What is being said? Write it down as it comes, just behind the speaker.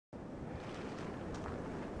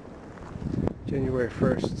January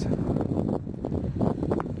 1st,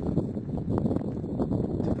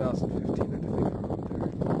 2015, I believe I'm up there.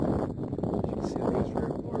 As you can see, I think it's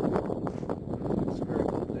very warm. It's a very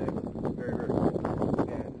cold day, but very, very cold.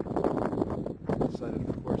 And I decided,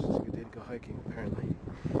 of course, it's a good day to go hiking, apparently.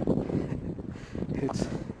 It's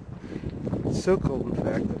so cold, in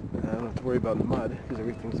fact, that I don't have to worry about mud, because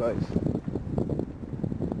everything's ice.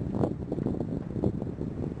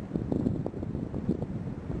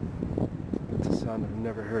 It's a sound I've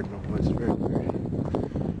never heard in a voice. Very weird.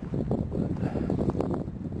 But,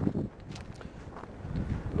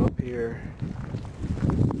 I'm up here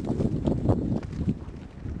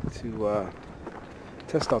to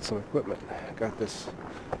test out some equipment. I got this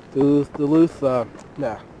Duluth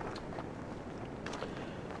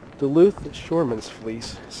Shoreman's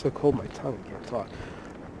fleece. It's so cold my tongue, I can't talk.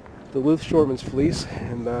 Duluth Shoreman's fleece,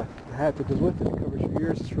 and the hat that goes with it. It covers your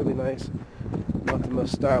ears. It's really nice. Not the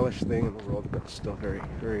most stylish thing in the world, but still very,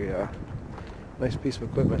 very nice piece of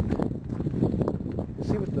equipment. You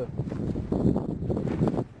see what the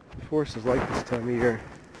forest is like this time of year.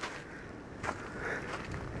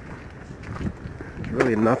 There's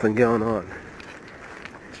really nothing going on.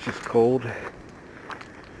 It's just cold.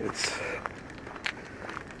 It's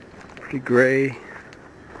pretty gray.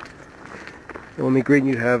 The only green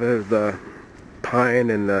you have is the pine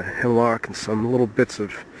and the hemlock and some little bits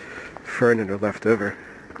of fern that are left over.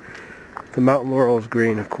 The mountain laurel is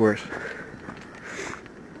green, of course.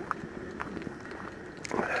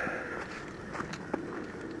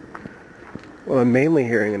 What I'm mainly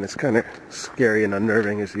hearing, and it's kind of scary and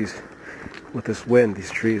unnerving, is with this wind,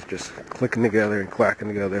 these trees just clicking together and clacking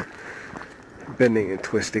together, bending and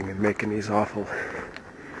twisting and making these awful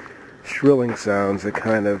shrilling sounds that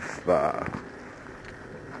kind of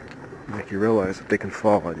make you realize that they can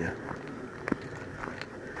fall on you.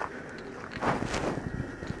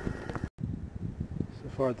 So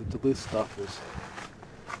far, the Duluth stuff is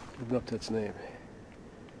living up to its name.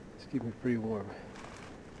 It's keeping me pretty warm.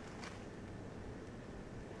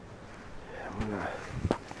 I'm gonna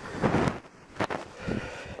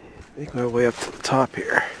make my way up to the top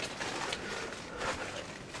here.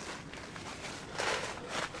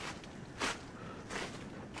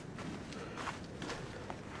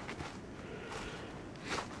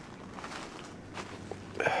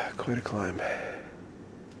 Quite a climb.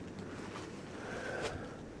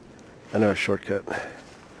 I know a shortcut.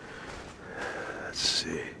 Let's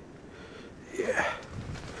see. Yeah.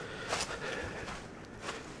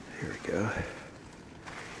 Here we go.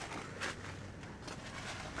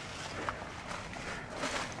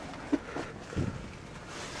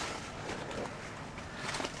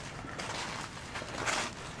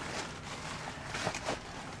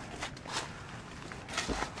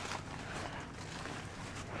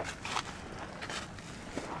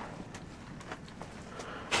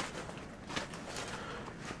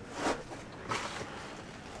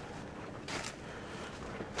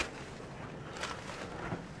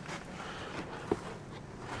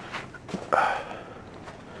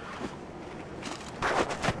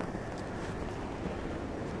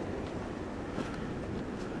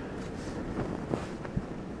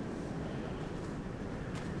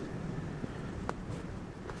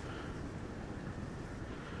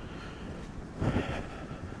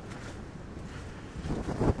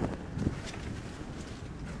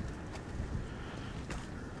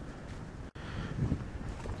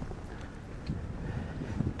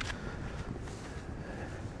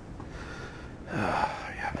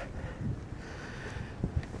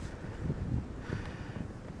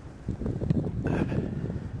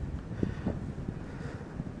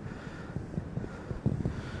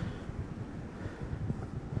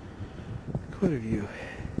 Quite a view.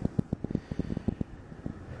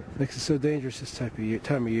 Makes it so dangerous this time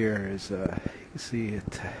of year is you can see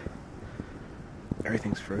it.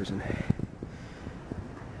 Everything's frozen.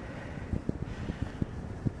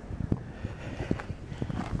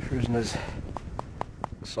 Frozen as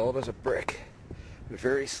solid as a brick, but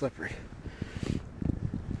very slippery.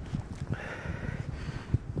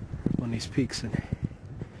 On these peaks, and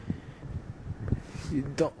you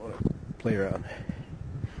don't want to play around.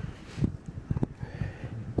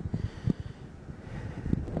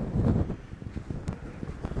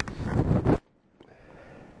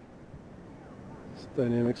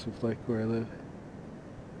 Dynamics of like where I live.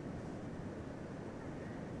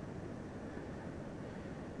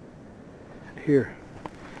 Here.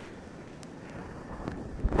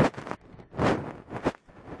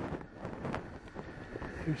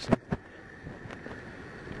 Here's some.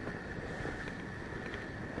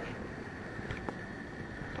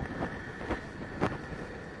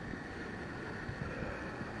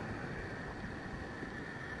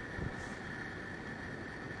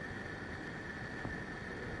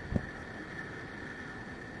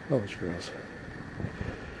 College girls.